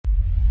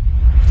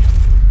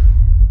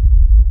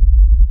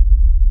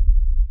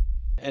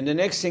And the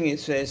next thing he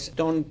says,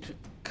 don't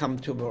come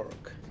to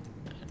work.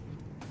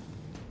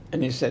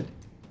 And he said,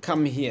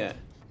 come here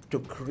to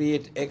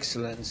create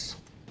excellence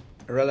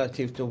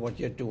relative to what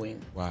you're doing.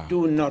 Wow.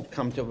 Do not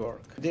come to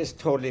work. This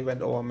totally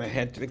went over my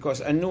head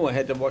because I knew I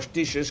had to wash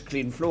dishes,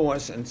 clean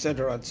floors,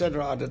 etc.,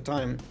 at the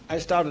time. I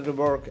started to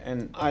work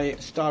and I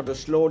started to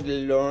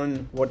slowly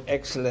learn what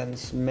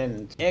excellence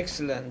meant.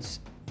 Excellence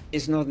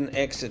is not an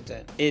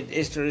accident. It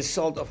is the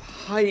result of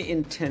high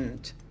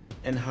intent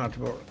and hard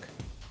work.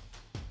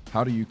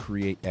 How do you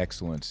create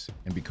excellence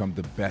and become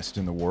the best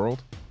in the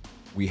world?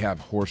 We have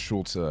Horst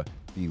Schulze,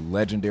 the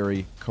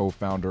legendary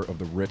co-founder of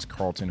the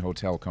Ritz-Carlton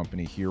Hotel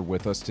Company, here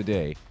with us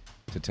today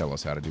to tell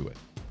us how to do it.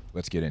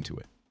 Let's get into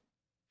it.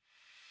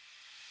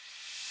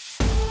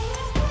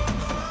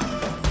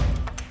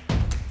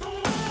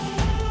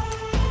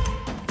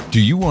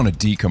 Do you want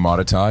to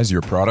decommoditize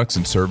your products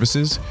and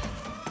services?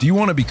 Do you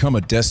want to become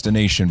a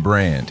destination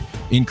brand,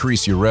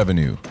 increase your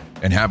revenue,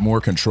 and have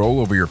more control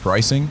over your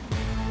pricing?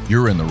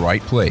 You're in the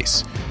right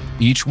place.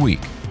 Each week,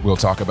 we'll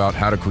talk about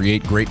how to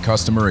create great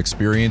customer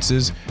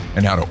experiences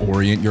and how to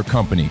orient your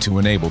company to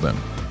enable them.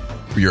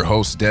 We're your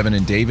hosts, Devin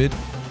and David,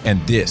 and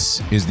this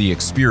is the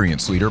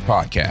Experience Leader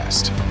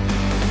Podcast.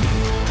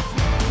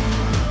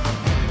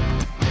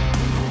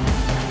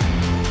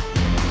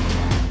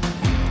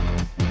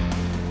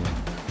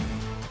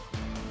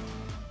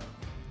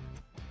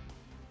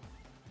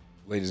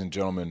 Ladies and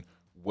gentlemen,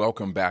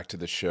 welcome back to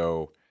the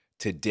show.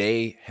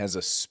 Today has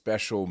a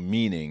special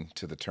meaning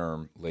to the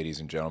term,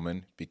 ladies and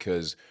gentlemen,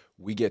 because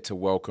we get to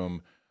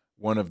welcome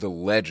one of the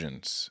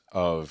legends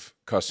of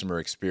customer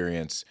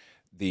experience,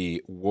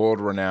 the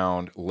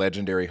world-renowned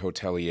legendary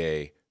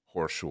hotelier,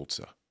 Horst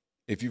Schulze.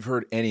 If you've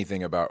heard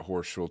anything about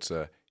Horst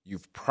Schulze,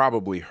 you've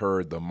probably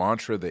heard the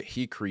mantra that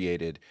he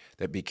created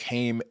that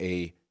became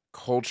a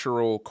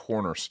cultural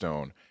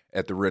cornerstone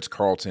at the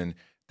Ritz-Carlton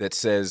that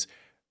says,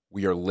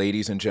 "We are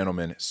ladies and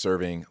gentlemen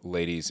serving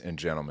ladies and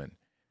gentlemen."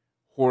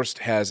 Horst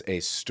has a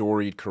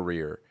storied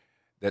career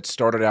that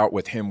started out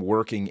with him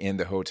working in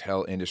the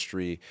hotel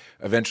industry,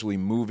 eventually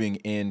moving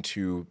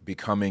into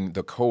becoming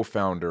the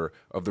co-founder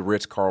of the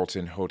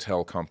Ritz-Carlton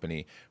Hotel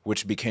Company,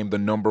 which became the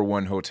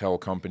 #1 hotel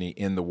company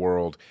in the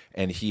world.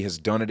 And he has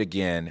done it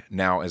again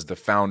now as the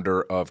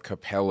founder of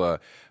Capella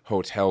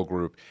Hotel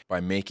Group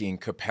by making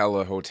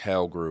Capella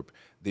Hotel Group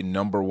the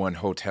 #1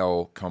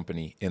 hotel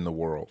company in the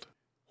world.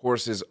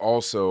 Horst is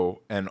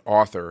also an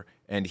author,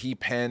 and he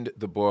penned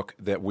the book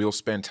that we'll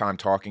spend time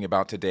talking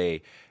about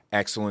today,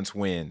 Excellence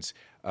Wins.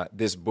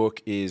 This book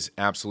is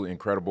absolutely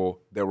incredible.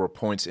 There were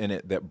points in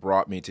it that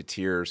brought me to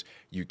tears.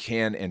 You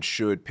can and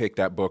should pick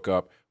that book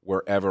up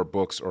wherever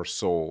books are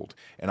sold.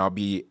 And I'll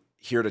be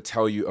here to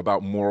tell you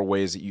about more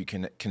ways that you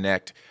can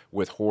connect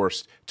with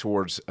Horst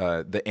towards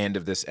the end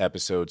of this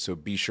episode, so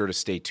be sure to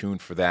stay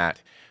tuned for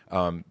that.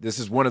 This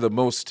is one of the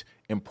most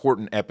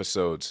important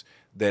episodes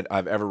that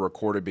I've ever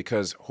recorded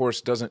because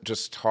Horst doesn't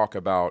just talk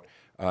about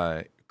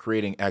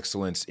creating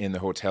excellence in the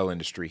hotel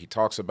industry. He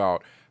talks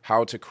about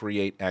how to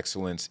create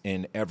excellence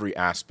in every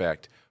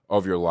aspect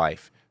of your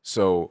life.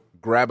 So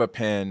grab a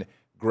pen,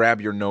 grab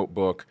your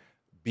notebook,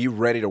 be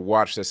ready to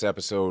watch this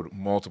episode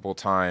multiple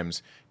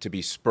times to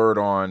be spurred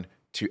on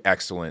to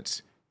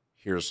excellence.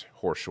 Here's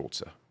Horst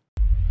Schulze.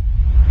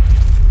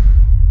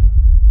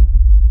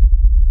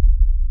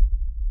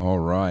 All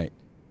right.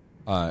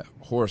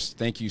 Horst,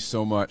 thank you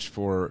so much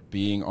for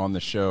being on the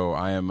show.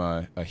 I am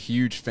a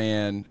huge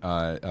fan.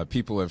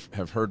 People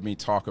have heard me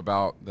talk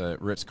about the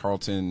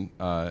Ritz-Carlton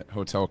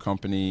Hotel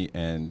Company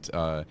and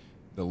the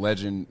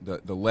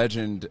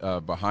legend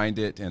behind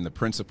it and the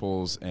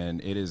principles, and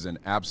it is an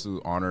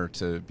absolute honor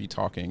to be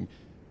talking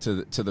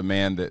to the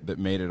man that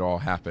made it all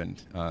happen.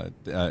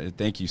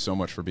 Thank you so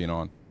much for being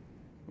on.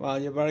 Well,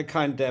 you're very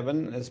kind,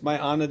 Devin. It's my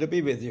honor to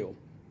be with you.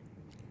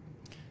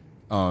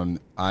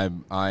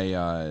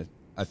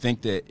 I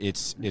think that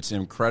it's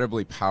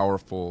incredibly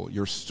powerful,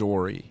 your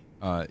story,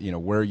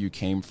 where you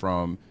came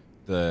from,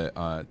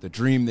 the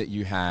dream that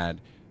you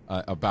had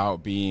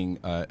about being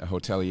a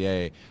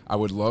hotelier. I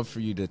would love for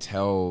you to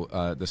tell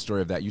the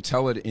story of that. You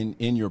tell it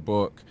in your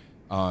book,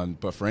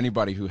 but for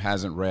anybody who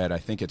hasn't read, I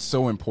think it's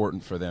so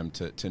important for them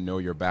to know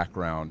your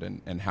background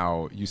and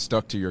how you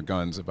stuck to your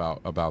guns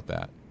about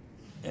that.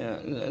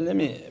 Let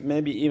me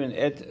maybe even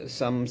add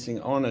something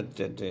on it,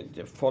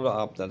 the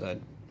follow-up that I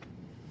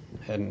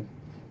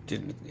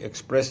didn't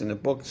express in the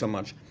book so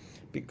much,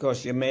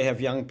 because you may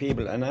have young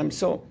people, and I'm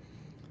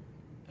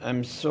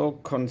so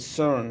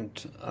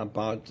concerned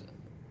about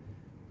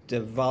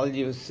the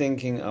value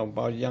thinking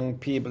about young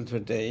people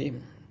today.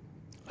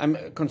 I'm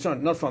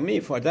concerned not for me,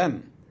 for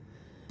them.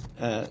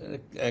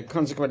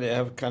 Consequently, I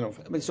have kind of.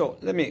 So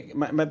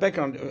my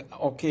background.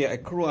 Okay, I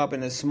grew up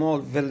in a small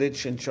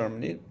village in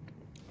Germany.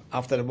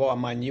 After the war,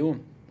 mind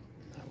you,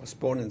 I was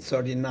born in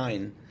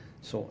 '39,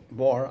 so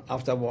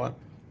after war.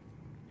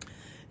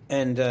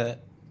 And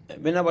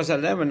when I was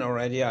 11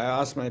 already, I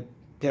asked my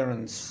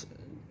parents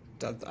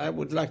that I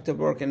would like to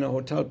work in the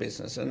hotel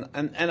business. And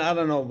I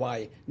don't know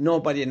why.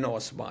 Nobody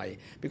knows why.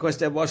 Because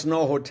there was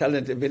no hotel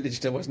in the village.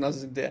 There was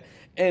nothing there.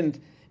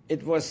 And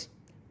it was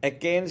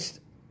against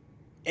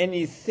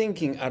any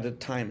thinking at the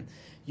time.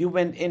 You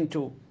went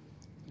into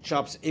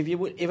jobs.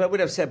 If I would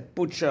have said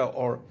butcher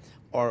or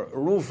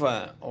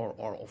roofer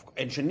or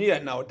engineer,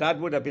 now that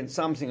would have been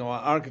something, or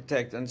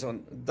architect and so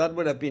on. That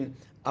would have been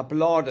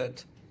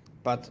applauded,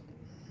 but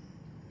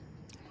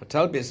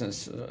hotel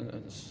business,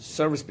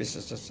 service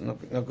business is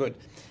not good.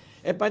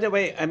 And by the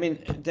way, I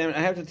mean, then I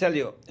have to tell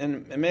you,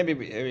 and maybe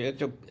we have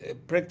to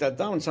break that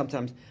down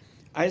sometimes.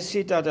 I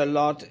see that a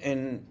lot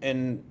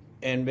and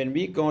when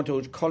we go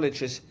to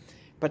colleges,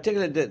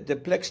 particularly the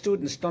black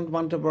students don't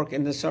want to work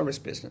in the service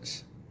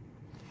business.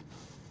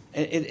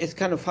 It's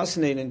kind of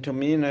fascinating to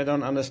me, and I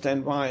don't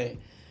understand why.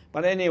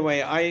 But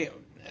anyway,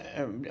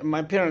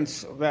 my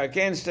parents were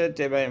against it.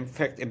 They were, in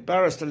fact,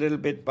 embarrassed a little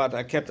bit, but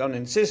I kept on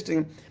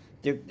insisting.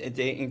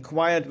 They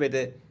inquired with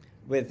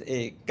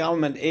a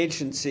government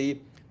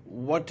agency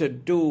what to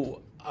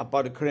do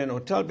about the Korean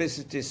hotel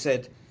business. They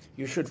said,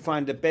 you should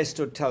find the best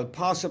hotel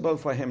possible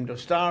for him to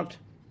start.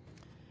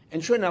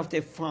 And sure enough,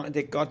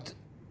 they got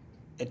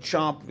a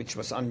job, which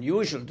was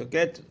unusual to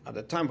get, at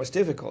the time was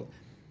difficult,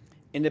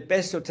 in the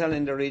best hotel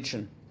in the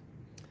region,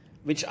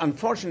 which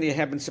unfortunately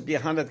happens to be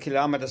 100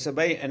 kilometers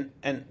away,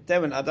 and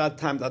Devon, at that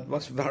time, that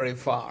was very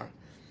far.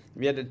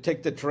 We had to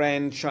take the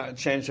train,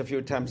 change a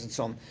few times and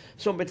so on.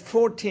 So with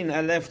 14,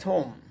 I left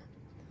home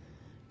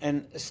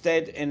and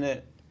stayed in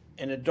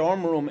a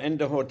dorm room in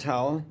the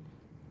hotel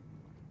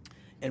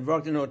and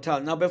worked in a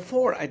hotel. Now,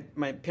 before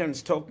my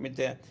parents took me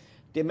there,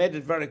 they made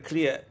it very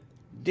clear,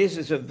 this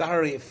is a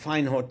very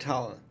fine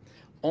hotel,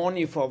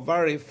 only for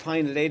very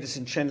fine ladies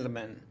and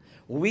gentlemen.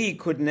 We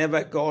could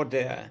never go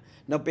there.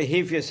 Now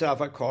behave yourself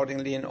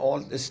accordingly, and all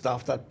the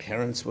stuff that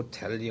parents would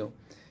tell you.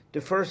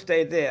 The first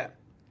day there,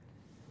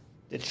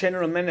 the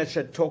general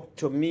manager talked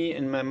to me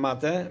and my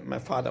mother. My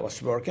father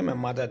was working, my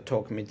mother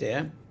took me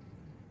there.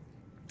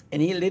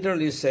 And he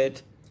literally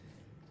said,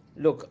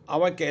 look,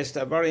 our guests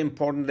are very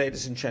important,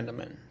 ladies and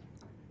gentlemen.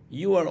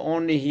 You are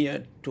only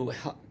here to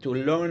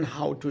learn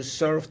how to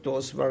serve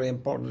those very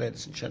important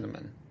ladies and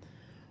gentlemen.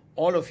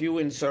 All of you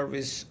in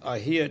service are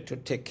here to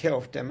take care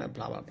of them, and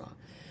blah, blah, blah.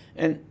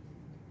 And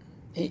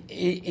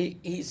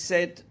he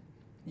said,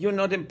 you're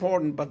not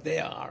important, but they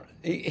are.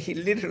 He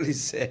literally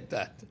said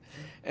that.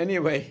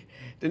 Anyway,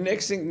 the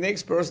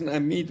next person I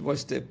meet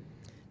was the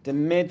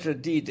maitre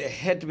d', the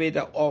head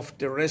waiter of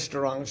the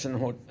restaurants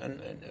and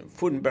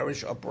food and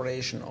beverage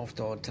operation of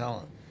the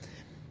hotel.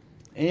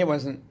 And he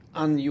was an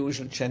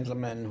unusual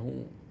gentleman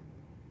who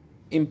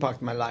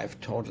impacted my life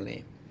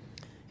totally.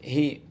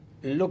 He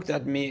looked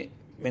at me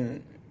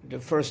when the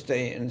first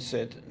day and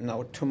said,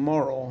 now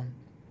tomorrow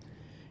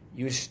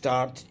you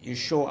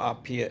show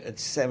up here at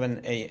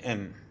 7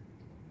 a.m.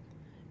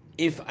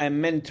 If I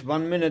meant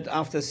 1 minute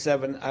after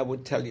 7, I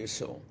would tell you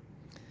so.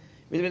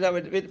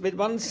 With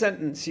one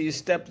sentence, he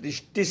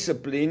established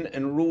discipline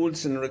and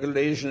rules and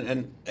regulation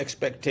and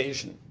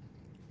expectation.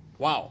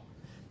 Wow.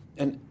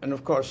 And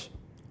of course,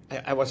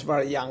 I was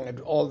very young.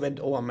 It all went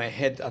over my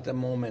head at the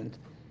moment.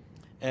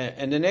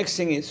 And the next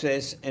thing it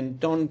says, and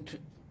don't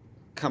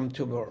come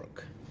to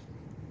work.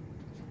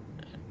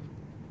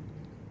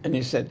 And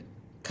he said,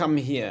 come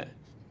here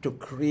to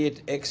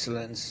create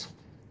excellence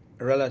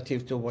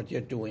relative to what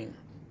you're doing.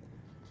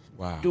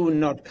 Wow. Do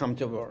not come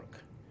to work.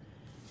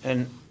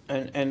 And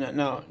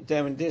now,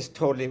 Devin, this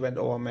totally went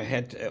over my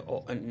head.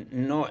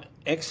 No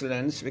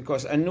excellence,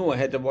 because I knew I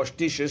had to wash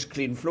dishes,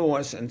 clean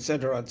floors,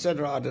 etc.,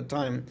 at the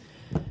time.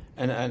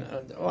 And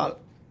well,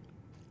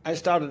 I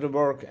started to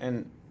work,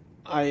 and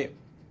I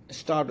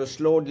started to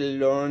slowly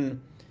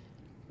learn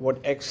what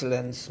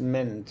excellence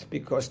meant,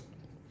 because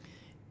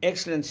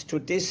excellence to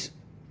this,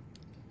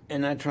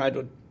 and I try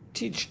to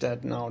teach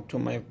that now to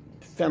my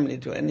family,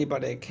 to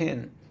anybody I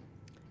can,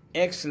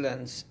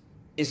 excellence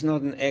is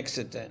not an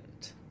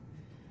accident.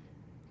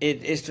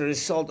 It is the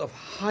result of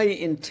high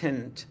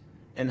intent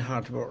and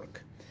hard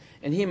work.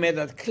 And he made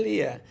that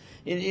clear.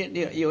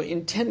 Your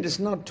intent is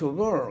not to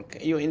work.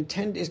 Your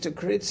intent is to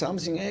create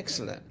something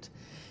excellent.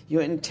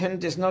 Your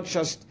intent is not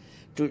just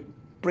to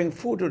bring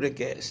food to the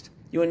guest.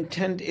 Your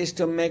intent is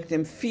to make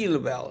them feel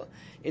well.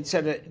 It's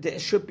that there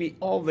should be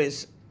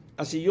always,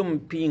 as a human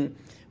being,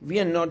 we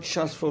are not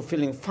just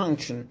fulfilling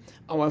function.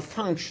 Our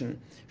function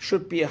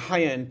should be a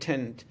higher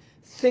intent.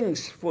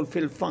 Things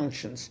fulfill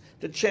functions.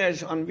 The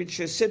chairs on which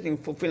you're sitting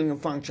fulfilling a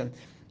function.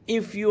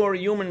 If you are a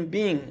human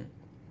being,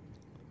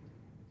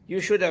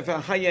 you should have a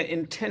higher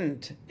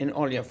intent in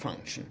all your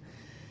function.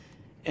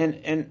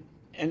 And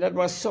that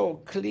was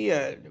so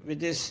clear with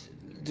this,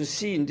 to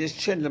see in this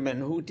gentleman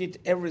who did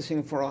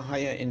everything for a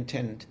higher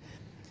intent.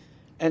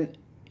 And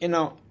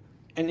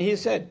he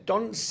said,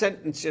 don't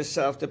sentence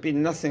yourself to be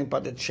nothing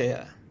but a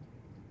chair.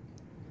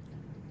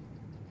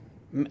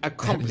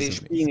 Accomplish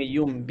being a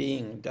human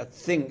being that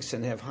thinks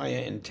and have higher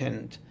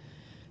intent.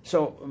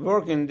 So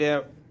working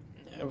there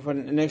for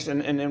the next,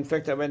 and in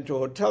fact I went to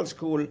hotel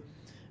school,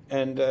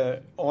 and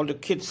all the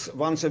kids,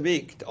 once a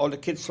week, all the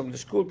kids from the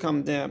school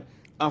come there.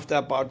 After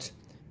about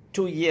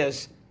 2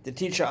 years, the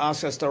teacher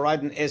asked us to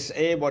write an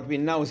essay, what we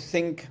now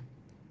think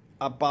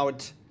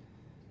about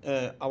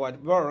our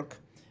work.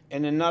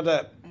 And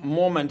another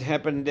moment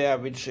happened there,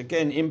 which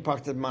again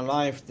impacted my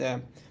life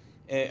there.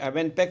 I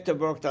went back to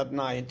work that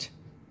night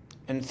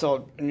and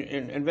thought,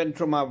 and went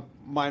through my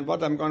mind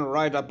what I'm going to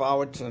write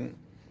about, and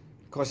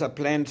because I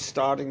planned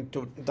starting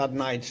that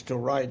night to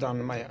write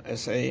on my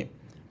essay.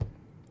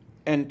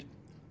 And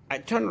I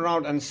turned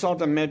around and saw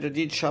the maitre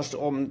d' just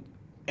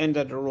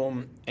entered the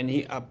room, and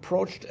he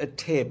approached a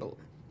table.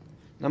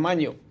 Now,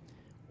 mind you,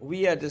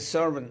 we are the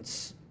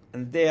servants,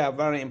 and they are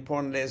very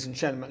important, ladies and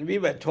gentlemen. We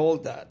were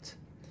told that.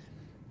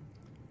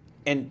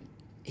 And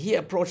he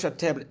approached that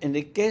table, and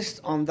the guests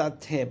on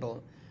that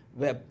table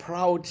were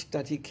proud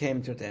that he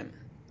came to them.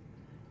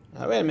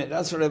 Now, wait a minute,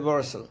 that's a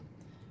reversal.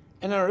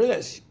 And I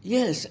realized,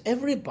 yes,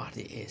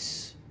 everybody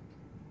is.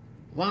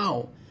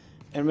 Wow.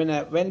 And when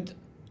I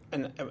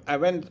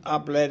went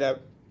up later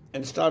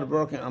and started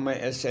working on my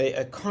essay,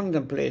 I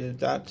contemplated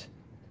that.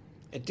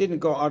 It didn't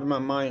go out of my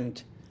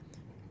mind.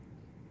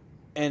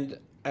 And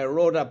I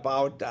wrote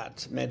about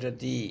that maitre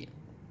d',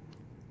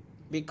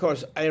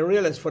 because I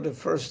realized for the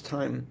first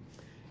time,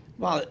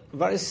 well,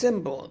 very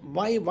simple.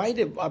 Why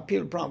are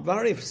people proud?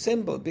 Very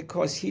simple,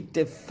 because he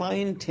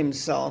defined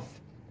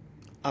himself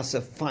as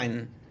a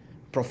fine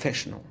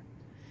professional.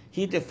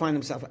 He defined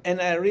himself. And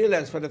I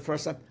realized for the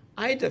first time,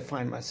 I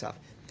define myself.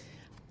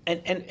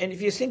 And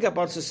if you think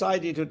about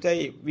society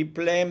today, we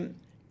blame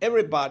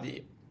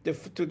everybody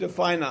to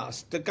define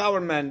us, the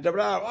government,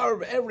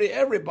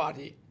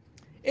 everybody.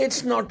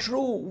 It's not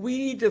true.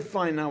 We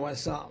define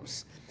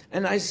ourselves.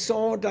 And I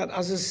saw that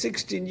as a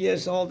 16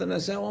 years old, and I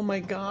said, oh my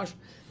gosh,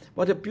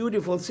 what a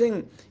beautiful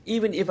thing.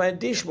 Even if I'm a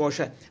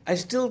dishwasher, I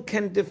still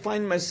can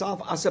define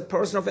myself as a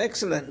person of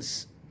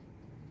excellence.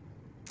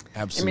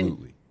 Absolutely. I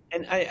mean,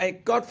 and I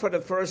got for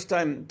the first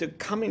time to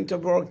coming to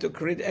work to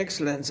create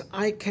excellence.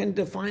 I can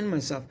define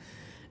myself.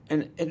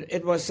 And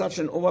it was such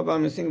an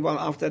overwhelming thing. Well,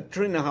 after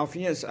 3.5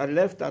 years, I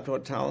left that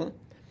hotel.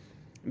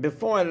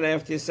 Before I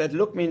left, he said,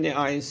 look me in the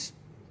eyes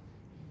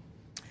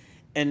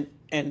and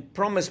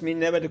promise me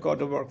never to go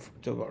to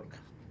work.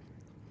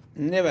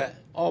 Never,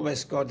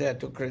 always go there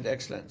to create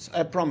excellence.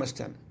 I promised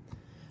him.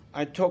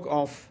 I took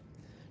off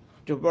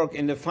to work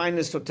in the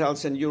finest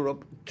hotels in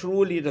Europe,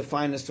 truly the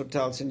finest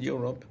hotels in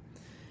Europe.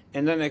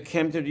 And then I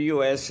came to the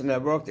U.S. and I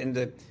worked in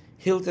the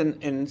Hilton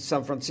in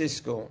San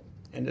Francisco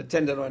in the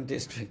Tenderloin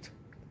district.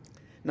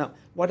 Now,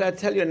 what I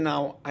tell you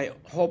now, I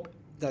hope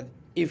that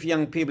if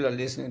young people are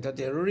listening, that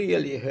they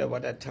really hear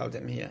what I tell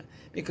them here,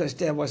 because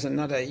there was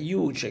another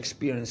huge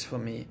experience for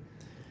me.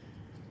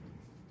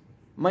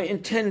 My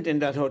intent in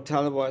that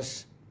hotel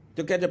was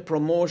to get a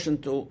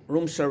promotion to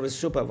room service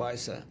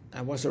supervisor.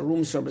 I was a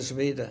room service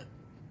waiter.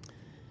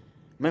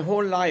 My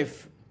whole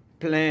life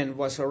plan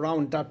was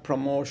around that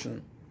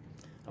promotion.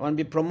 I want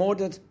to be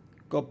promoted,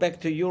 go back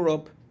to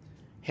Europe,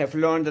 have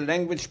learned the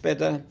language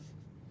better.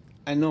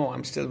 I know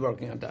I'm still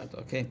working on that,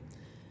 okay?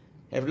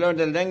 Have learned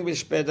the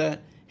language better,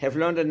 have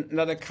learned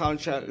another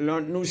culture,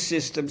 learned new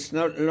systems,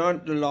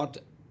 learned a lot,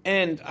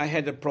 and I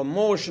had a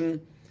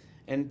promotion,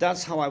 and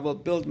that's how I will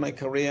build my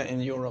career in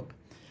Europe.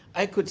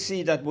 I could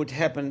see that would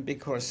happen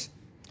because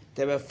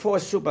there were 4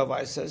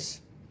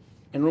 supervisors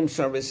in room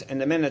service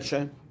and a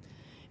manager,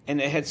 and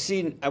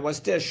I was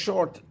there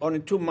short, only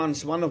 2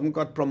 months. One of them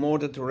got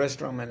promoted to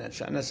restaurant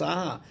manager. And I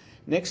said,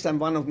 next time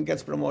one of them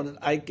gets promoted,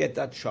 I get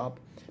that job.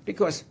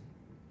 Because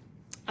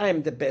I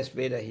am the best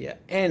waiter here.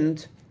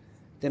 And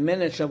the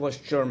manager was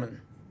German.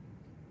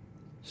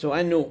 So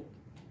I knew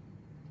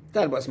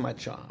that was my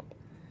job.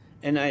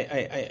 And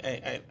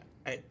I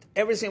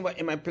everything was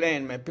in my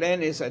plan. My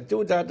plan is I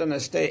do that and I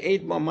stay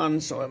 8 more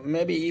months or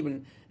maybe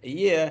even a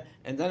year,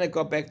 and then I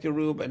go back to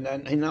Europe, and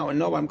then now I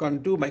know I'm going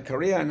to do my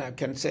career, and I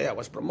can say I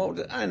was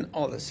promoted, and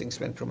all these things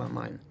went through my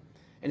mind.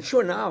 And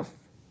sure enough,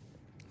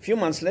 a few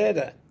months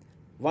later,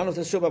 one of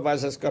the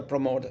supervisors got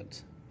promoted.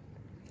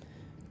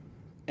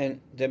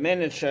 And the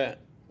manager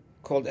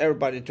called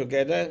everybody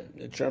together,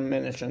 the German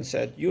manager, and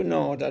said, you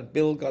know that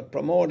Bill got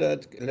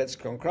promoted, let's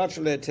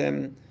congratulate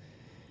him.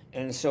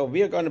 And so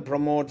we are going to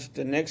promote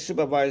the next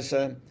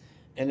supervisor,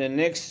 and the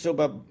next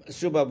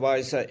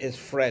supervisor is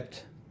Fred.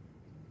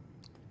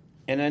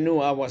 And I knew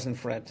I wasn't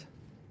Fred.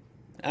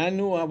 Let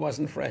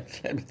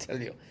me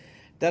tell you.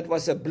 That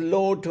was a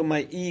blow to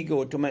my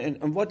ego,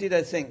 and what did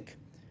I think?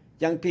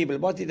 Young people,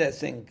 what did I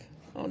think?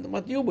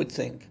 What you would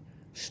think.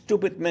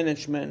 Stupid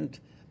management.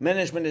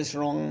 Management is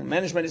wrong.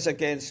 Management is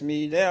against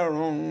me. They are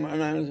wrong.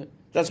 And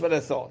that's what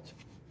I thought.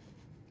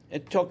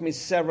 It took me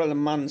several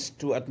months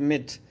to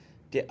admit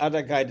the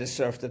other guy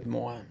deserved it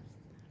more.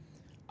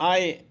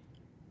 I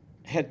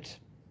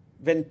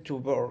went to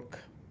work.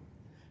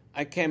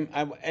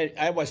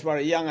 I was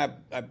very young. I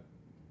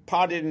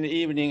partied in the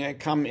evening. I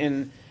come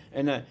in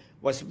and I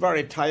was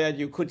very tired.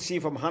 You could see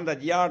from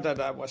 100 yards that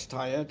I was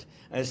tired.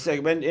 I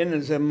went in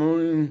and said,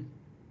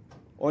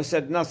 or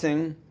said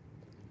nothing.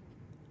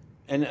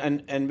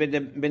 And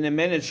when the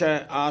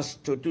manager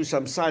asked to do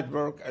some side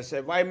work, I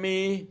said, why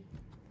me?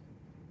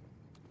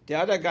 The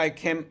other guy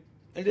came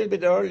a little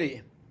bit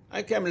early.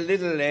 I came a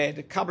little late,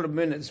 a couple of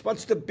minutes.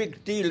 What's the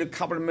big deal, a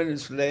couple of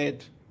minutes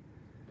late?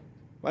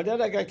 Well, the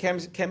other guy came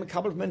a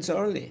couple of minutes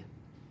early.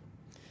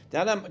 The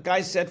other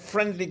guy said,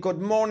 friendly,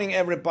 good morning,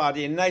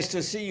 everybody. Nice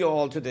to see you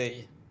all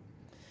today.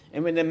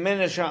 And when the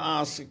manager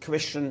asked a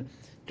question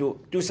to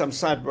do some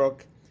side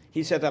work,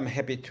 he said, I'm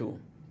happy to.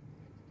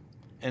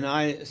 And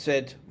I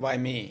said, why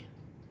me?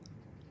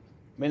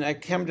 When I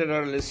came to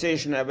the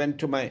realization, I went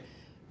to my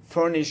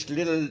furnished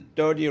little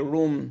dirty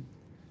room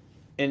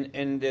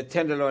in the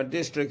Tenderloin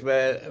district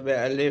where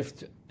I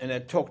lived, and I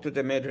talked to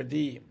the maitre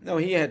d'. No,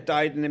 he had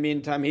died in the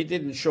meantime. He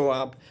didn't show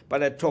up,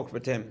 but I talked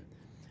with him.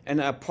 And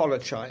I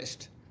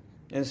apologized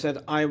and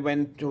said, I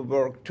went to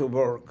work to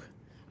work.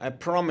 I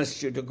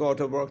promised you to go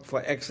to work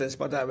for excellence,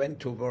 but I went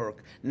to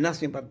work.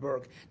 Nothing but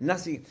work.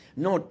 Nothing,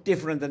 no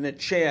different than a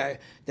chair,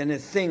 than a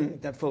thing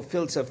that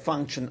fulfills a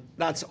function.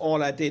 That's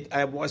all I did.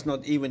 I was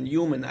not even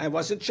human. I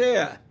was a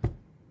chair.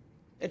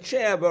 A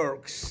chair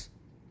works.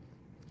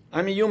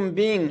 I'm a human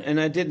being, and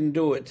I didn't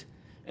do it.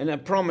 And I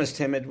promised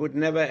him it would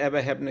never,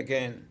 ever happen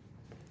again.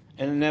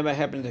 And it never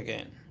happened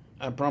again.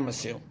 I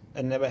promise you,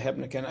 it never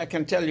happened again. I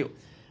can tell you,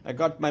 I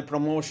got my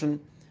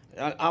promotion.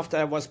 After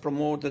I was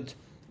promoted,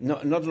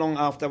 not long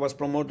after I was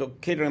promoted to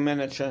catering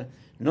manager,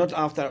 not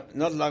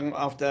long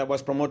after I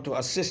was promoted to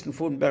assistant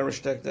food and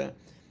beverage director,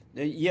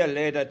 a year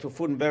later to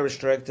food and beverage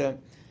director.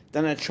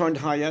 Then I joined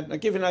Hyatt. I'll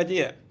give you an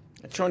idea.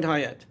 I joined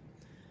Hyatt.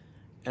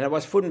 And I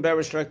was food and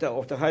beverage director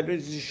of the Hyatt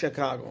Regency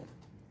Chicago.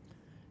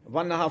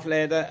 1.5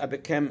 later, I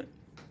became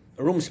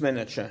rooms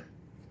manager.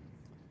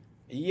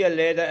 A year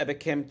later, I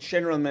became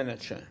general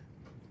manager.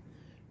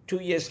 2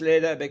 years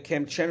later, I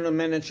became general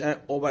manager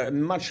over a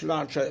much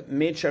larger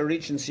major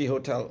Regency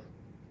hotel.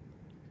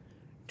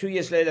 2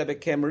 years later, I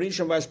became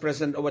regional vice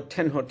president over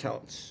 10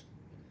 hotels.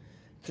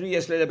 3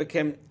 years later, I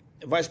became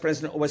vice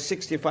president over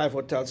 65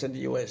 hotels in the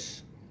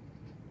U.S.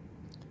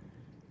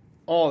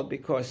 All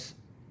because,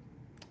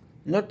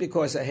 not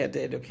because I had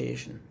the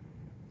education,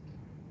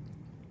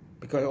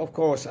 because of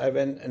course I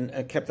went and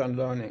I kept on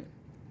learning.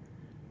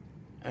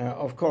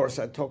 Of course,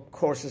 I took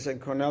courses in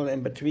Cornell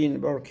in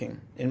between working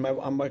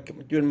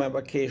during my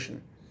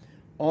vacation,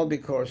 all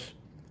because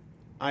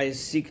I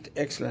seeked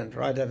excellence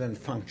rather than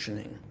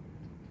functioning.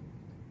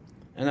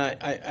 And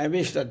I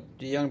wish that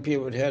the young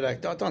people would hear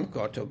that, don't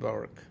go to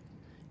work.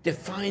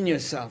 Define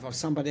yourself as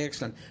somebody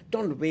excellent.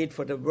 Don't wait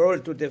for the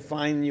world to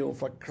define you,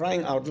 for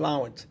crying out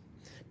loud.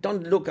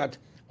 Don't look at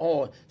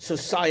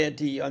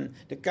society and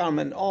the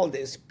government, all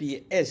this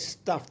BS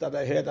stuff that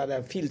I heard, that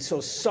I feel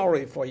so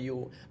sorry for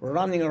you,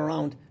 running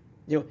around.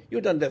 You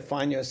don't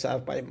define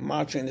yourself by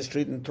marching in the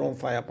street and throwing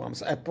fire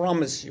bombs. I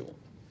promise you.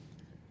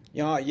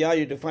 Yeah,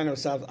 you define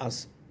yourself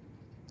as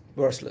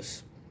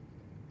worthless.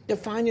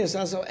 Define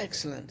yourself as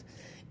excellent.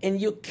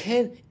 And you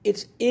can,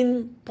 it's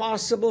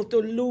impossible to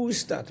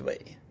lose that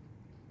way.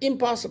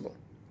 Impossible.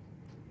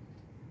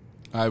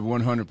 I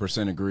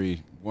 100%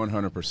 agree.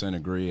 100%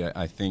 agree.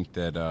 I think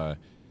that,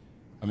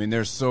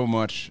 there's so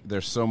much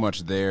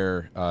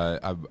there.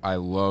 I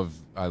love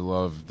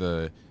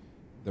the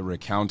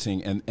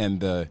recounting and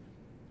the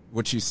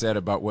what you said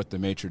about what the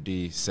maitre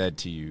d' said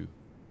to you,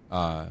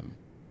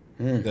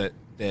 that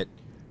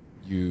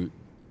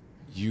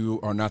you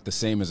are not the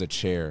same as a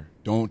chair.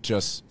 Don't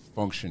just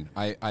function.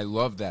 I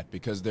love that,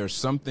 because there's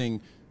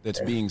something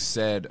that's being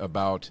said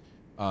about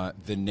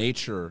the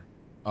nature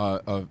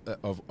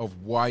of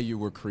why you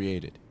were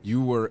created.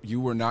 You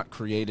were not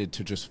created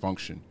to just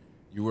function.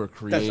 You were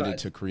created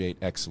to create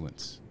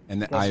excellence,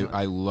 and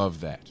I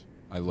love that.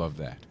 I love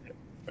that.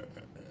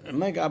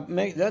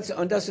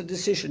 That's a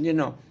decision.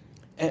 No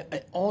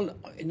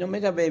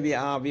matter where we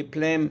are, we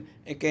blame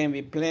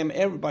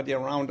everybody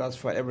around us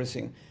for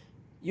everything.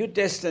 Your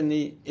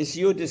destiny is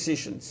your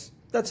decisions.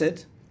 That's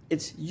it.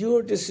 It's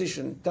your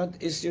decision. That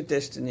is your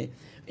destiny.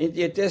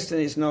 Your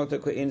destiny is not a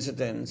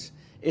coincidence.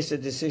 It's the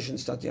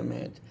decisions that you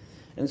made.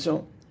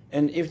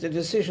 And if the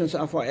decisions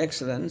are for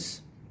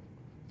excellence,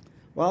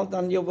 well,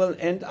 then you will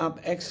end up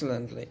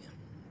excellently.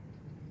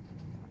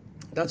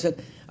 That's it.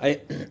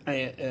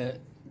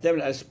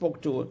 David, I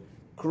spoke to a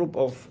group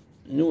of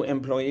new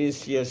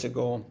employees years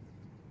ago,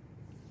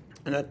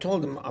 and I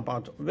told them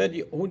about who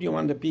do you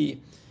want to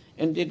be,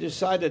 and they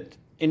decided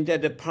in their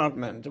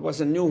department. It was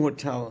a new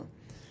hotel,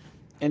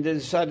 and they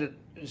decided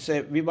to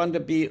say, we want to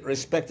be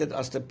respected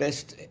as the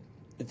best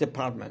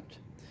department.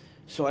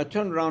 So I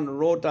turned around and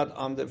wrote that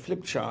on the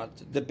flip chart,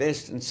 the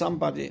best in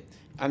somebody,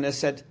 and I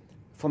said,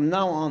 from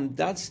now on,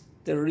 that's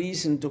the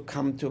reason to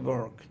come to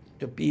work,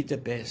 to be the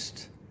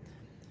best.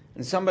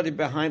 And somebody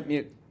behind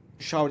me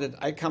shouted,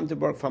 I come to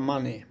work for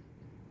money.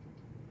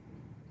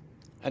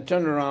 I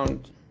turned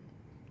around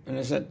and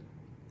I said,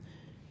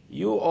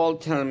 you all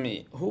tell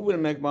me, who will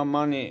make more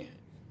money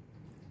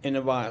in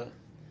a while?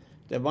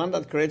 The one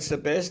that creates the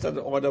best,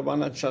 or the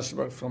one that just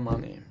works for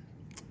money?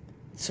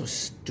 It's so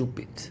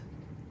stupid.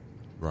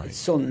 Right. It's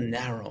so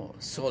narrow,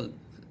 so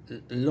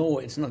low.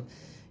 It's not.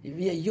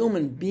 We are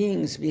human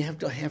beings. We have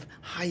to have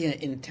higher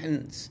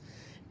intents,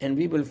 and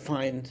we will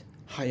find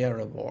higher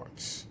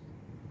rewards.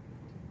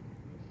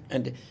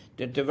 And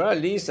the very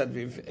least that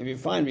we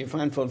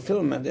find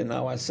fulfillment in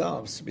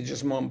ourselves, which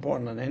is more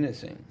important than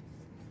anything.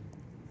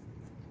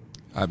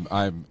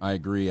 I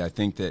agree. I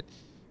think that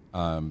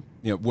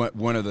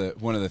One of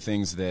the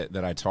things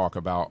that I talk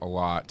about a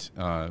lot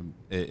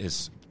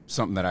is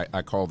something that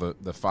I call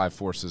the 5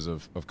 forces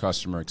of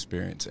customer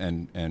experience,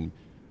 and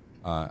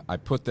I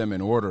put them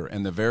in order.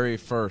 And the very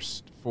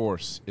first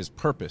force is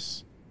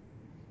purpose.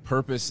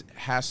 Purpose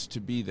has to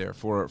be there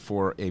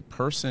for a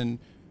person,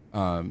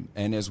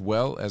 and as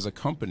well as a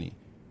company,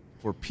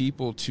 for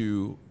people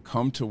to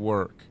come to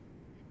work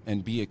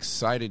and be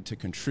excited to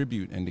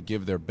contribute and to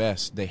give their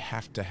best. They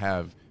have to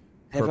have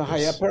a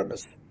higher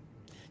purpose.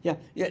 Yeah,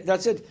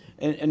 that's it.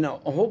 And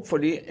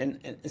hopefully,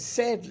 and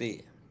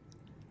sadly,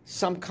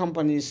 some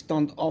companies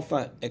don't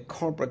offer a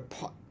corporate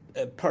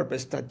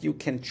purpose that you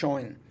can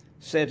join.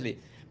 Sadly,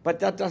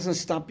 but that doesn't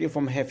stop you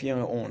from having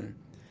your own.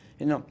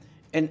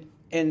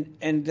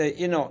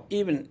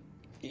 Even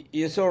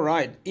you're so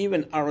right.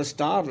 Even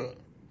Aristotle,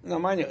 now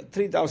mind you,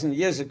 3,000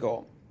 years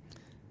ago,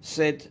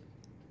 said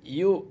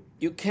you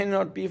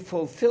cannot be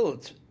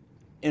fulfilled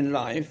in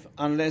life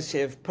unless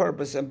you have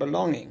purpose and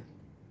belonging.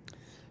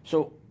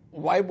 So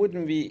why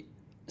wouldn't we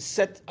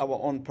set our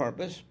own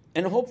purpose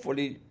and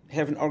hopefully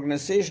have an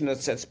organization that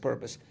sets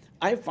purpose?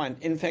 I find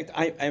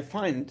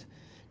that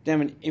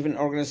if an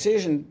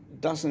organization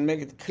doesn't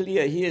make it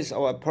clear, here's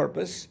our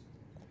purpose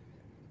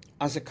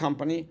as a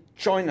company,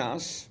 join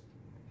us,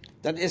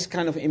 that is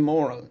kind of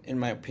immoral, in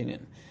my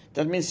opinion.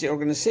 That means the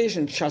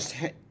organization just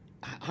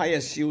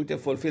hires you to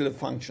fulfill a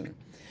function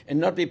and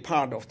not be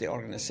part of the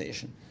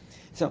organization.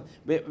 So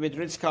with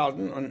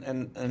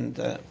Ritz-Carlton, and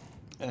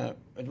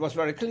it was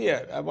very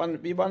clear.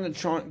 We wanted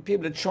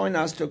people to join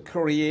us to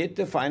create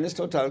the finest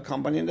hotel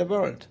company in the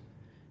world.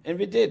 And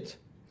we did,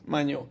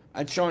 mind you.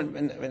 I joined,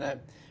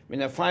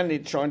 when I finally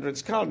joined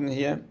Ritz-Carlton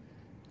here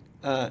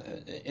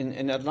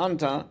in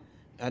Atlanta,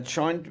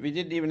 we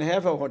didn't even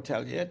have a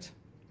hotel yet.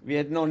 We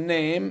had no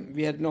name,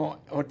 we had no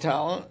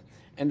hotel.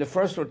 And the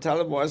first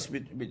hotel we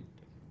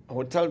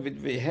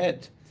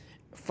had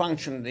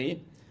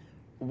functionally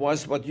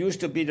was what used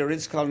to be the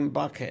Ritz-Carlton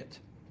Buckhead.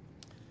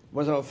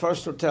 Was our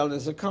first hotel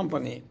as a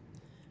company.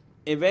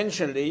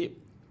 Eventually,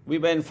 we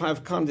were in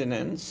 5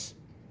 continents,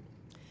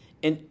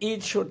 and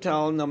each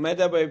hotel, no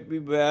matter where we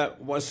were,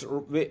 was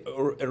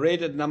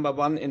rated number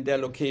 1 in their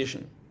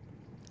location.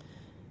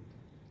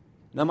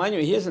 Now, mind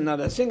you, here's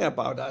another thing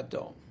about that,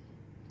 though.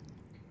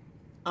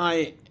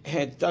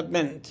 That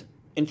meant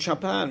in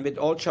Japan with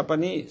all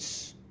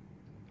Japanese,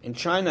 in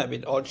China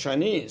with all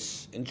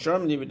Chinese, in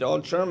Germany with all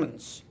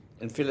Germans,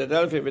 in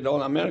Philadelphia with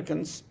all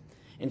Americans,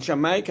 in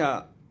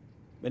Jamaica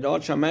with all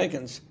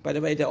Jamaicans. By the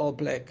way, they're all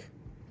black.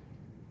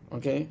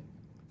 Okay?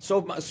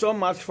 So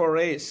much for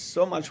race,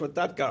 so much for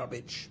that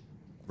garbage.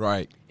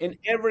 Right. In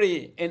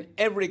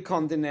every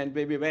continent,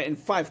 where we were in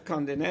 5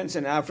 continents,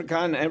 in Africa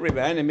and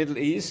everywhere, in the Middle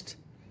East,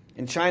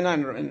 in China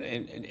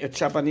and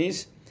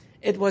Japanese,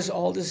 it was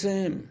all the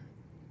same.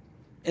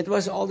 It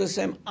was all the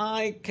same.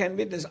 I can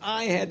witness,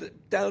 I had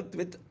dealt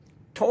with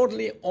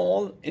totally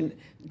all in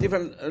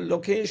different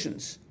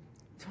locations.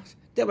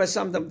 There were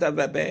some that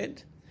were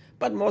bad,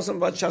 but most of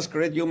them were just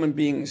great human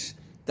beings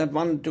that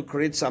wanted to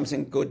create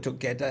something good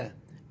together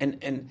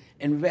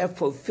and were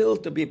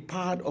fulfilled to be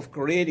part of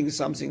creating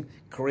something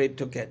great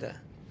together.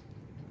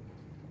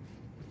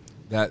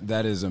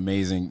 That is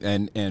amazing.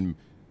 And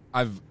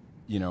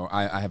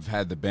I have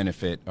had the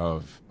benefit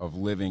of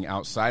living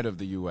outside of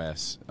the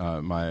U.S.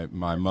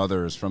 My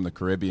mother is from the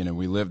Caribbean, and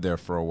we lived there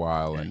for a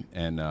while,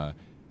 and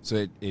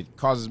so it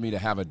causes me to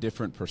have a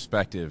different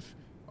perspective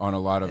on a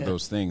lot of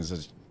those things.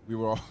 As we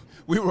were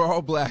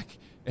all black,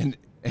 and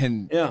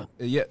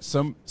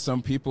some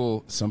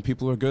people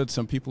are good,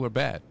 some people are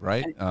bad,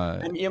 right?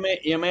 And you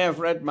may have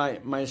read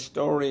my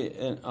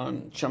story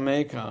on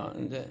Jamaica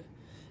and.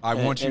 I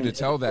want you to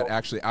tell that.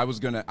 Actually, I was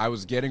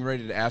getting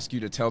ready to ask you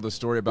to tell the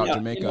story about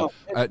Jamaica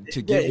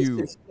to give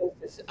you.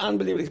 It's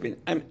unbelievable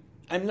experience.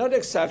 I'm not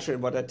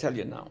exaggerating what I tell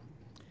you now.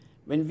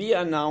 When we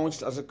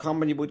announced as a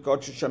company would go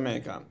to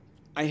Jamaica,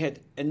 I had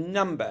a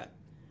number,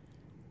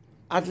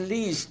 at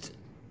least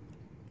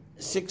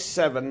 6,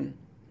 7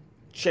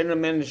 general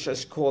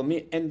managers call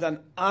me, and then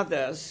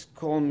others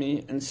call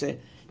me and say,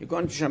 "You're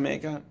going to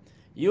Jamaica.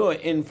 You're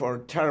in for a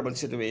terrible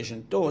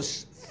situation.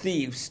 Those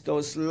thieves,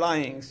 those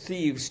lying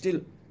thieves,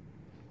 still."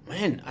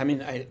 Man, I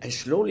mean, I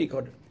slowly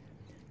got.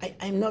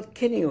 I'm not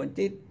kidding you.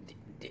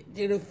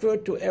 They refer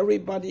to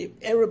everybody.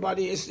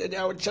 Everybody is. They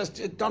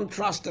just don't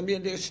trust them.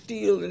 They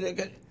steal.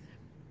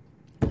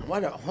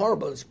 What a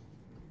horrible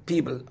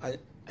people. I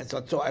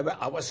thought so.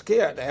 I was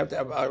scared. I was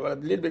a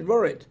little bit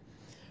worried.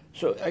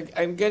 So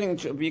I'm getting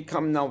to. We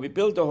come now. We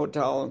built the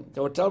hotel.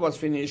 The hotel was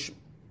finished.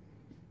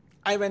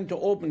 I went to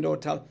open the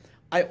hotel.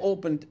 I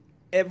opened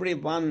every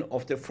one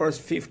of the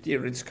first 50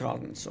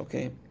 Ritz-Carltons.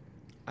 Okay,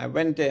 I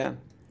went there,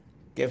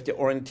 gave the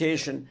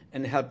orientation,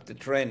 and helped the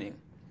training.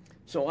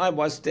 So I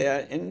was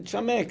there in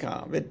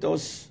Jamaica with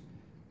those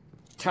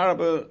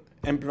terrible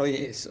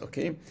employees,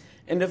 okay?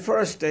 And the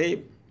first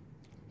day,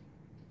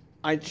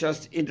 I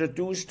just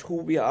introduced who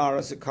we are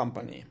as a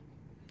company.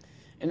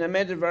 And I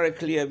made it very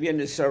clear, we're in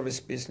the service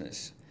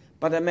business.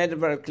 But I made it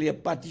very clear,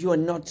 but you are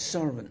not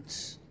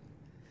servants.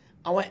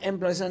 Our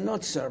employees are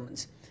not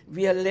servants.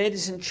 We are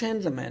ladies and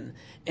gentlemen,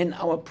 and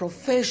our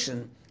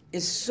profession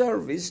is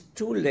service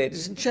to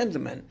ladies and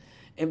gentlemen.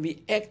 And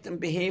we act and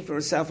behave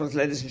ourselves as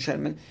ladies and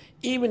gentlemen,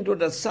 even though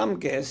that some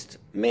guests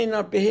may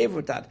not behave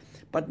with that.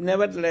 But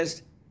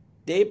nevertheless,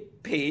 they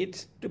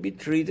paid to be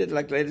treated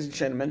like ladies and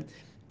gentlemen,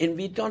 and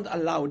we don't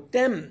allow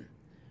them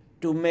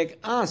to make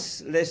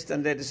us less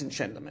than ladies and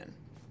gentlemen.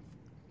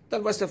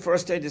 That was the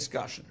first day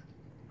discussion.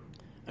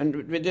 And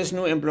with these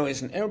new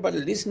employees and everybody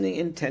listening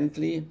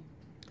intently.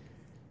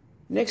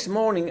 Next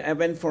morning, I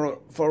went for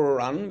a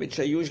run, which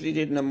I usually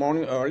did in the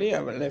morning early.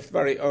 I left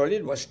very early.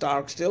 It was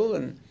dark still,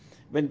 and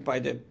went by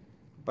the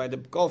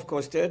golf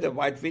course there, the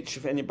White Witch,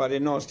 if anybody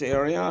knows the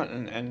area,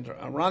 and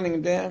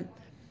running there.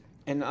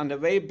 And on the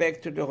way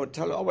back to the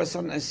hotel, all of a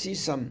sudden I see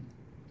some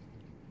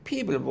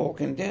people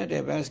walking there.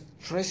 They were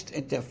dressed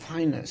at their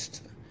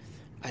finest.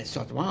 I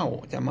thought,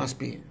 wow, there must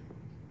be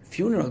a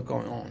funeral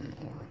going on,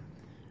 or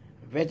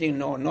a wedding,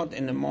 no, not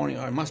in the morning,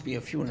 or it must be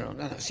a funeral.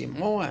 Then I see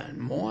more and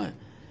more.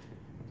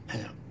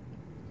 And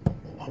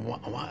I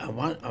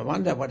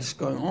wonder what is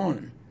going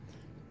on.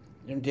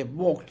 And they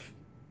walked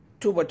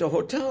toward the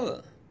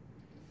hotel.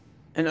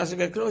 And as I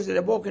get closer,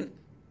 they're walking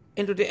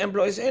into the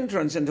employee's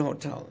entrance in the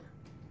hotel.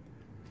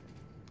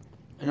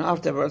 And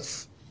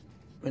afterwards,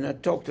 when I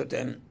talked to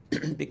them,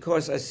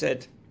 because I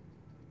said,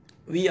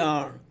 we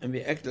are, and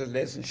we acted,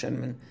 ladies and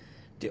gentlemen,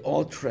 they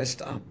all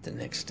dressed up the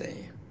next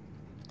day.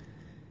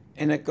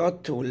 And I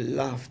got to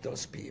love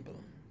those people.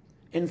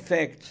 In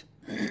fact,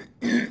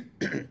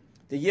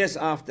 the years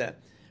after,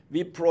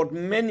 we brought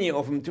many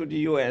of them to the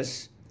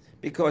US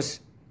because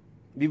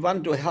we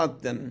want to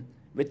help them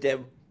with their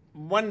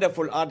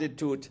wonderful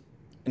attitude.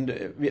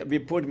 And we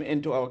put them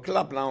into our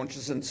club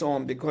lounges and so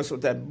on because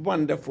of that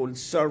wonderful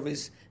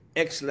service,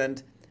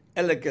 excellent,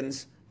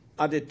 elegance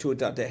attitude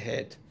that they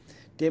had.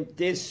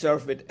 They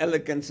served with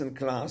elegance and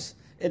class.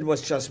 It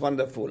was just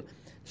wonderful.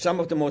 Some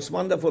of the most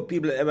wonderful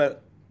people I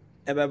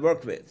ever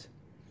worked with.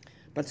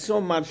 But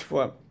so much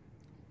for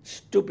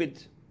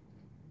stupid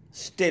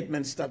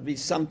statements that we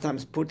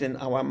sometimes put in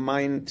our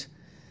mind.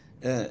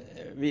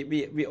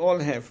 We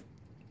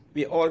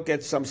all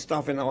get some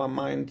stuff in our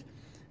mind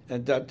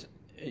that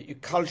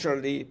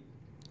culturally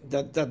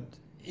that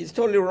is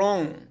totally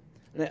wrong.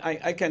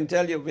 I can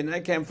tell you, when I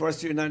came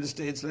first to the United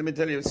States, let me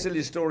tell you a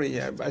silly story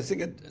here. I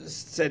think it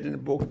said in the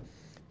book,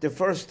 the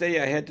first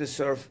day I had to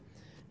serve,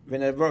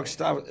 when I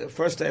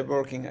first day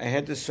working, I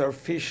had to serve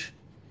fish.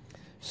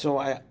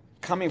 So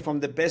coming from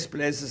the best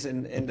places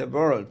in the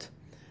world,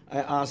 I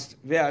asked,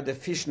 where are the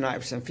fish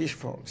knives and fish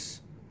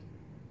forks?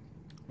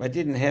 I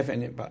didn't have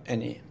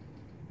any.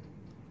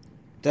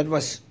 That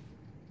was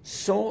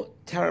so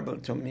terrible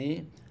to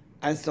me.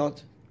 I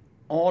thought,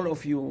 all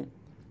of you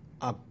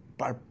are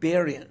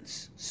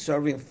barbarians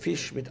serving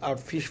fish without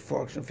fish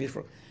forks and fish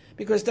forks.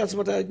 Because that's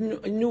what I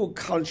knew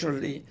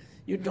culturally.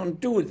 You don't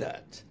do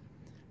that.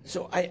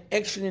 So I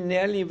actually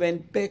nearly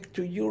went back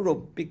to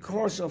Europe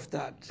because of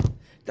that.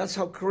 That's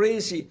how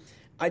crazy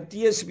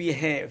ideas we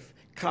have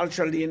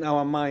culturally in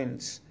our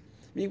minds.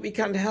 We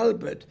can't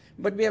help it,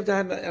 but we have to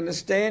have an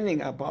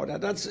understanding about it.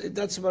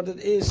 That's what it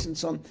is, and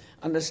so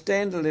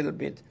understand a little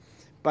bit.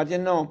 But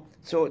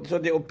so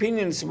the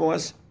opinions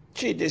was,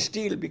 gee, they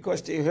steal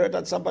because they heard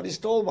that somebody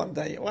stole one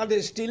day. Well,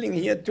 they're stealing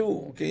here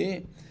too,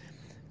 okay?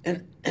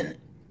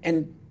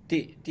 And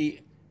the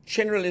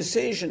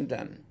generalization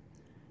then,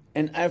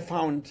 and I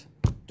found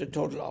the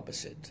total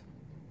opposite.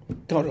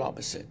 Total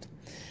opposite.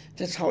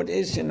 That's how it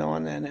is, and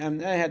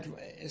I had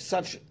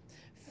such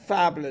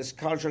fabulous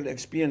cultural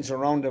experience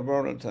around the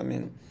world. I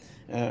mean,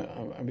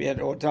 we had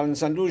a hotel in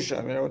St.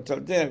 Lucia, we had a hotel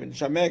there in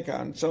Jamaica,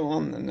 and so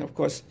on. And of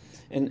course,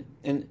 in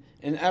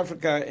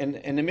Africa,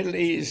 in the Middle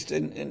East,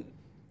 in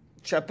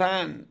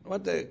Japan,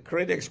 what a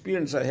great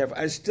experience I have.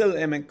 I still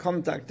am in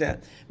contact there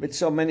with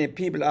so many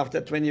people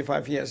after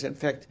 25 years. In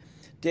fact,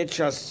 they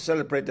just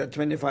celebrated their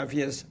 25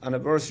 years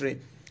anniversary,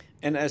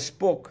 and I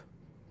spoke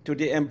to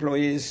the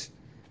employees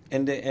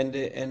and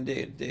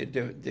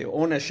the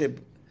ownership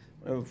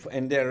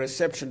and their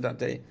reception that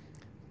day.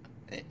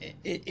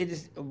 It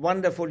is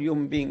wonderful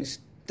human beings.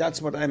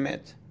 That's what I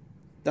met.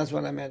 That's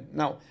what I met.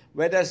 Now,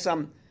 were there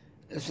some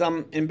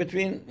in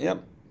between? Yeah,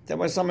 there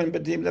were some in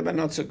between that were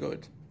not so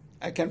good.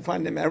 I can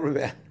find them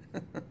everywhere.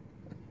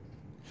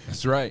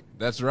 That's right.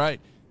 That's right.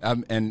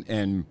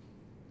 And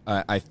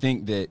I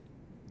think that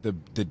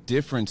the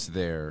difference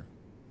there,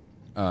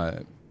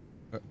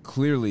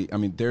 clearly, I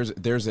mean,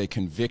 there's a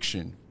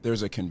conviction.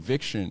 There's a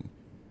conviction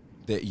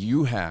that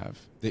you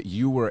have, that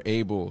you were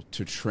able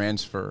to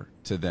transfer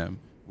to them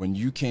when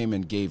you came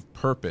and gave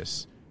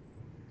purpose.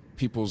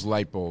 People's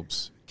light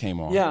bulbs came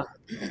on. Yeah,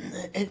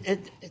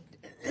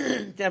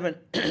 Devin,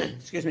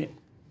 excuse me.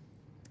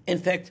 In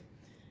fact,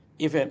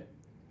 if a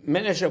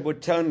manager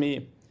would tell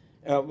me,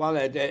 while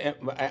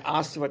I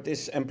asked for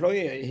this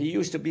employee, he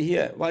used to be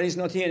here. Well, he's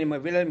not here anymore.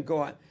 We let him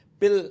go.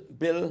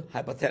 Bill,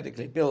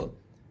 hypothetically, Bill,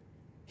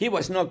 he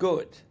was not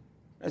good.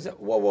 I said,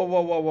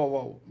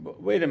 whoa.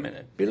 Wait a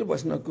minute. Bill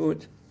was not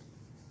good.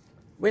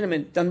 Wait a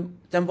minute.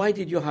 Then why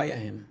did you hire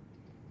him?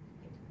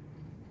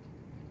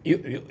 You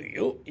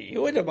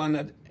were the one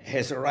that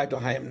has a right to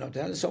hire him, not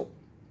else. So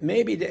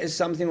maybe there is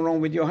something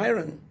wrong with your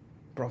hiring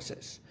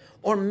process.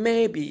 Or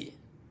maybe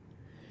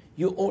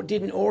you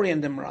didn't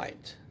orient them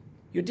right.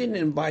 You didn't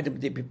invite him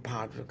to be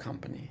part of the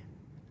company.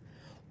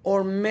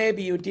 Or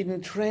maybe you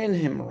didn't train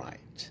him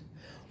right.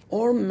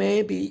 Or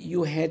maybe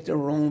you had the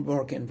wrong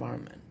work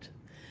environment.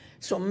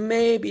 So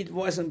maybe it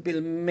wasn't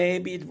Bill,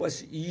 maybe it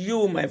was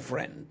you, my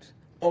friend.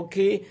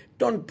 Okay?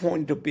 Don't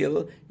point to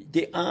Bill.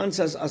 The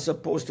answers are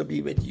supposed to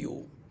be with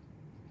you.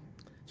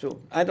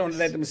 So I don't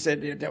let them say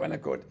they want to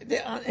go.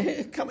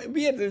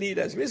 We are the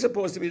leaders. We're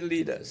supposed to be the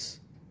leaders.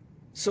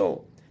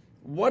 So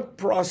what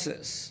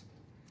process?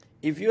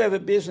 If you have a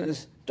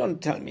business,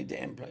 don't tell me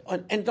the employee.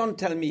 And don't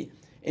tell me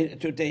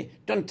today,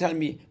 don't tell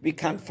me we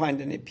can't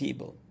find any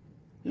people.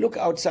 Look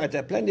outside.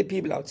 There are plenty of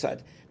people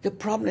outside. The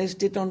problem is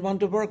they don't want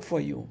to work for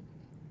you.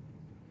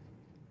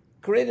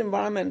 Create an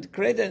environment,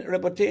 create a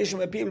reputation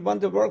where people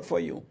want to work for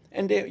you.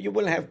 And you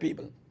will have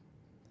people.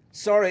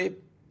 Sorry,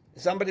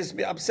 somebody's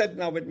upset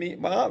now with me.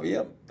 Well,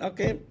 yeah,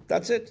 okay,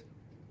 that's it.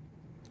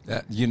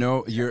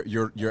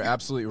 You're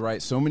absolutely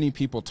right. So many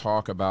people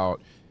talk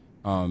about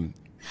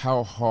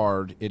how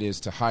hard it is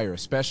to hire,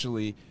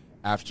 especially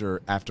after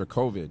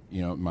COVID.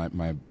 You know,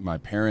 my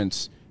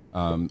parents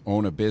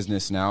own a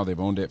business now. They've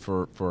owned it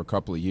for a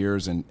couple of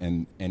years,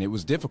 and it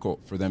was difficult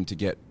for them to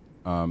get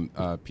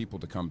people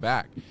to come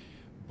back.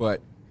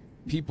 But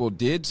people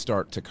did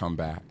start to come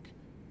back,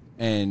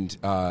 and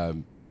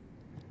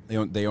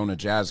they own a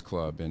jazz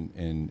club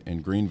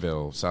in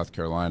Greenville, South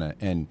Carolina,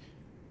 and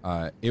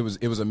it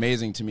was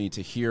amazing to me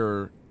to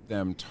hear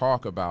them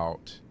talk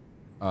about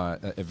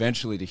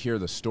eventually to hear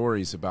the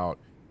stories about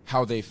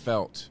how they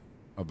felt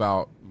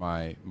about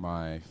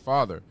my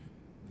father.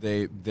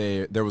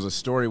 There was a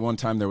story one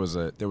time. There was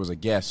a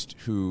guest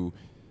who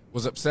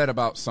was upset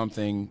about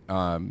something,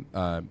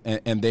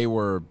 and they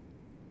were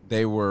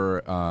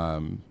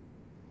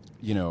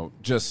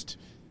just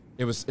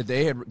it was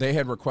they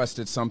had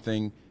requested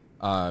something.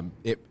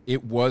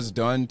 It was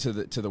done to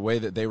the way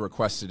that they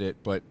requested it,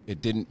 but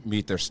it didn't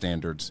meet their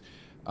standards,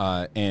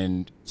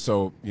 and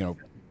so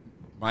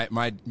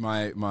my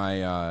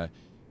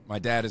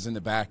dad is in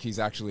the back. He's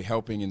actually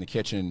helping in the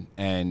kitchen,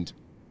 and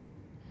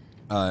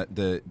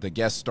the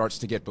guest starts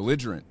to get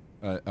belligerent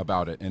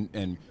about it,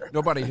 and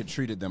nobody had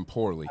treated them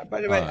poorly. By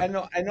the way, I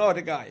know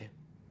the guy.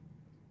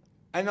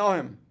 I know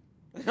him.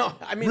 No,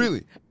 I mean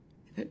really.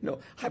 No,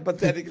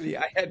 hypothetically,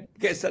 I had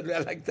guests that were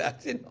like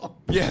that,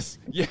 Yes.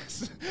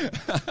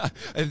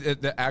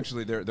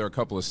 Actually, there are a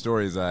couple of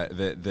stories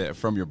that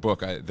from your book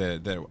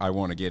that I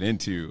want to get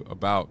into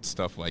about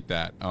stuff like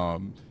that.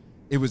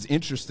 It was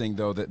interesting,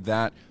 though,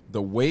 that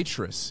the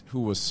waitress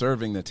who was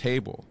serving the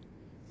table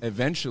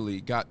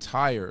eventually got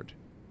tired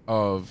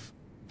of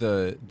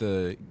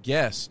the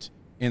guest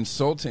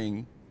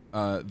insulting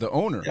the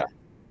owner,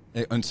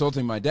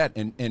 insulting my dad,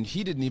 and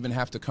he didn't even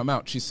have to come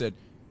out. She said,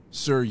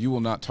 "Sir, you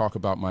will not talk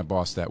about my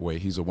boss that way.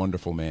 He's a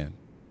wonderful man,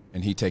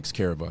 and he takes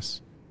care of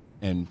us.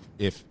 And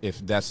if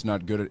that's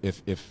not good,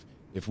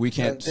 if we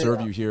can't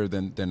serve you here,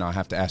 then I'll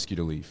have to ask you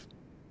to leave."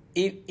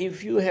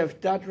 If you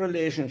have that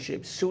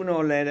relationship, sooner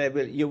or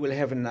later you will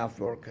have enough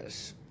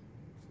workers,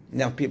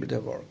 enough people to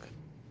work.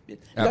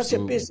 That's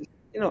your business.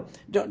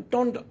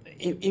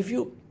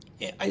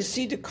 I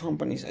see the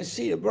companies.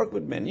 I work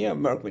with many. I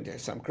work with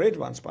some great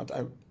ones, but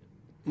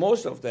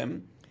most of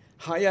them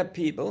hire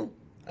people,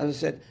 as I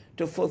said,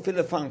 to fulfill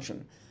a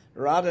function,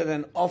 rather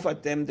than offer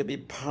them to be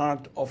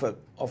part of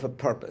a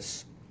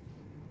purpose.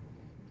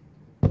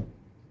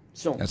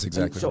 So that's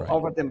exactly right. So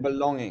offer them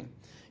belonging.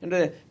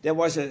 There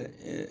was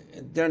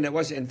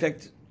in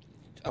fact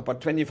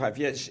about 25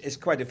 years. It's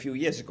quite a few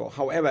years ago.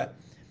 However,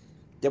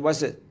 there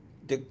was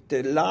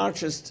the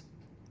largest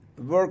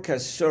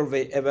workers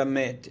survey ever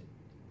made.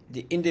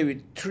 The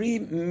interviewed 3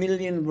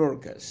 million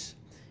workers,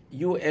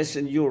 U.S.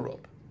 and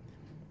Europe.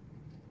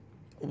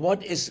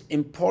 What is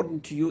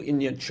important to you in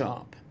your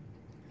job?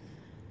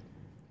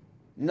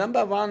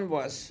 Number one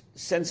was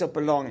sense of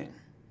belonging.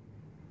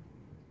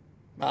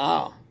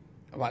 Well,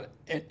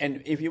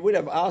 and if you would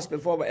have asked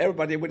before,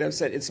 everybody would have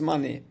said it's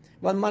money.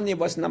 Well, money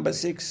was number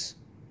 6.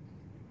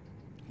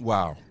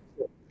 Wow.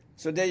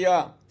 So there you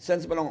are,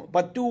 sense of belonging.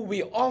 But do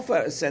we offer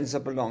a sense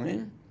of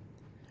belonging?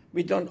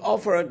 We don't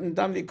offer it, and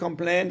then we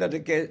complain that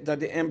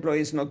the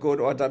employee is not good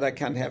or that I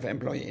can't have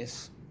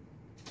employees.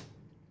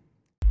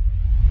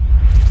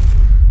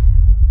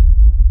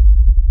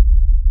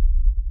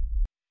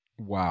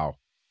 Wow.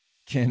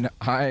 Can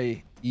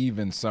I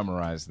even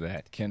summarize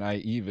that? Can I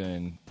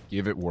even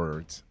give it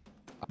words?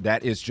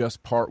 That is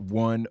just part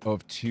 1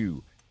 of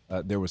 2.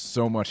 There was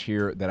so much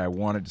here that I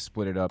wanted to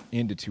split it up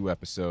into 2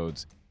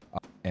 episodes.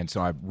 And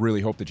so I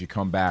really hope that you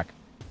come back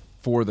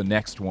for the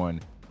next one.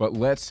 But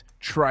let's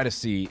try to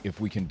see if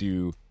we can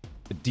do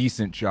a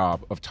decent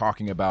job of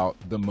talking about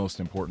the most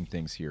important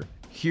things here.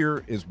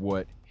 Here is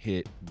what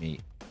hit me.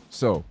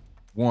 So,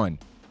 1,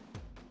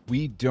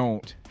 we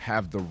don't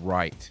have the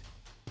right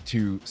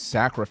to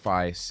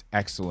sacrifice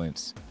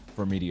excellence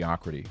for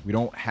mediocrity. We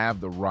don't have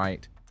the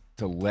right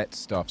to let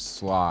stuff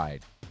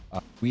slide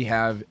We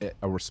have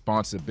a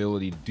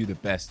responsibility to do the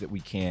best that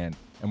we can.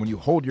 And when you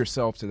hold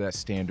yourself to that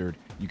standard,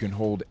 you can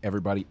hold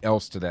everybody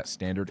else to that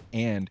standard,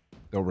 and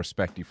they'll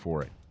respect you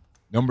for it.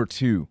 Number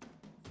 2,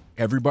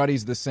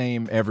 everybody's the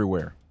same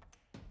everywhere.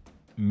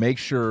 Make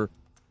sure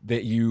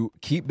that you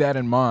keep that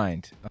in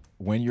mind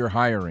when you're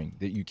hiring,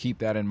 that you keep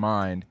that in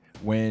mind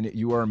when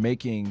you are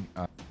making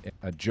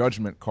a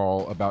judgment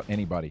call about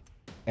anybody.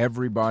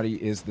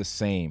 Everybody is the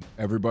same.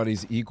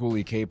 Everybody's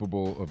equally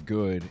capable of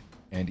good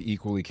and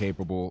equally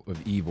capable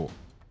of evil.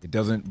 It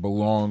doesn't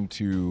belong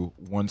to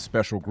one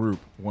special group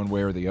one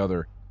way or the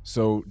other,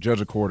 so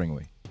judge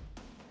accordingly.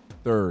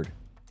 3rd,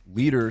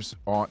 leaders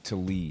ought to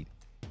lead.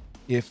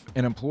 If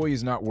an employee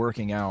is not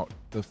working out,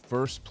 the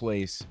first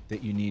place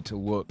that you need to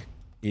look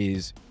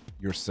is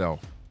yourself.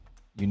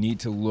 You need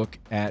to look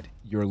at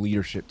your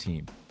leadership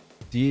team.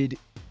 Did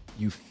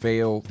you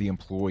fail the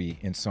employee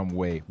in some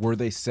way? Were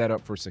they set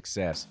up for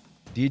success?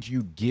 Did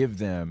you give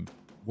them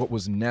what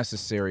was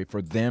necessary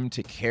for them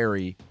to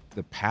carry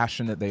the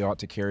passion that they ought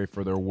to carry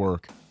for their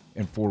work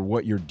and for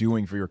what you're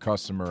doing for your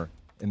customer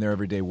in their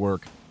everyday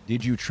work?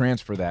 Did you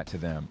transfer that to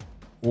them?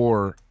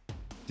 Or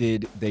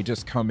did they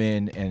just come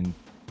in and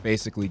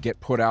basically get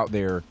put out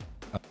there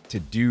to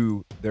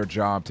do their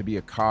job, to be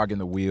a cog in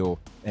the wheel,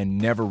 and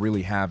never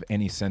really have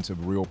any sense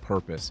of real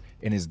purpose?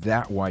 And is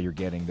that why you're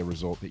getting the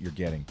result that you're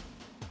getting?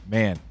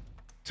 Man,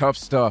 tough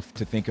stuff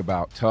to think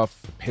about,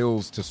 tough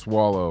pills to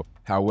swallow.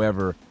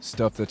 However,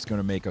 stuff that's going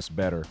to make us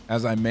better.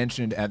 As I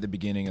mentioned at the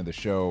beginning of the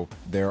show,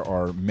 there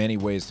are many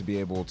ways to be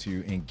able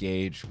to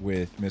engage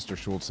with Mr.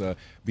 Schulze.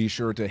 Be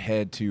sure to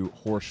head to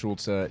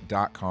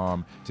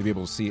HorstSchulze.com to be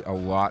able to see a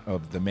lot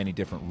of the many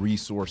different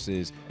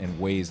resources and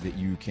ways that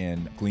you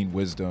can glean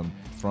wisdom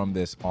from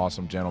this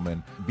awesome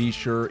gentleman. Be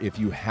sure, if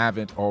you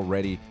haven't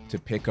already, to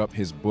pick up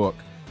his book,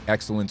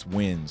 Excellence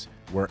Wins,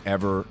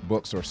 wherever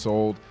books are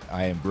sold.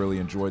 I have really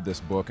enjoyed this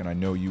book, and I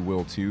know you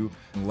will too.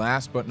 And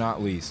last but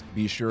not least,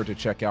 be sure to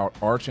check out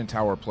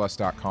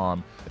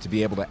archandtowerplus.com to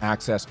be able to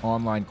access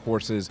online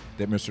courses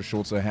that Mr.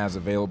 Schulze has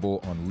available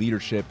on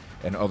leadership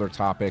and other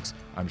topics.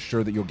 I'm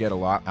sure that you'll get a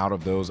lot out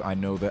of those. I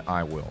know that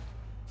I will.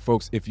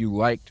 Folks, if you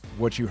liked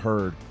what you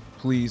heard,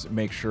 please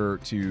make sure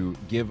to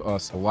give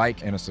us a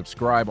like and a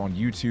subscribe on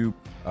YouTube.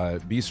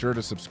 Be sure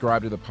to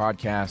subscribe to the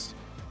podcast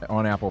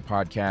on Apple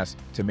Podcasts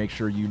to make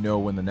sure you know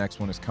when the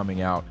next one is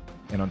coming out.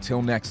 And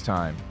until next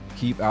time,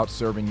 keep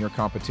outserving your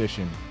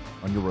competition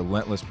on your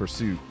relentless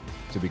pursuit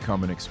to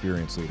become an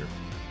experienced leader.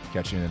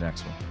 Catch you in the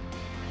next one.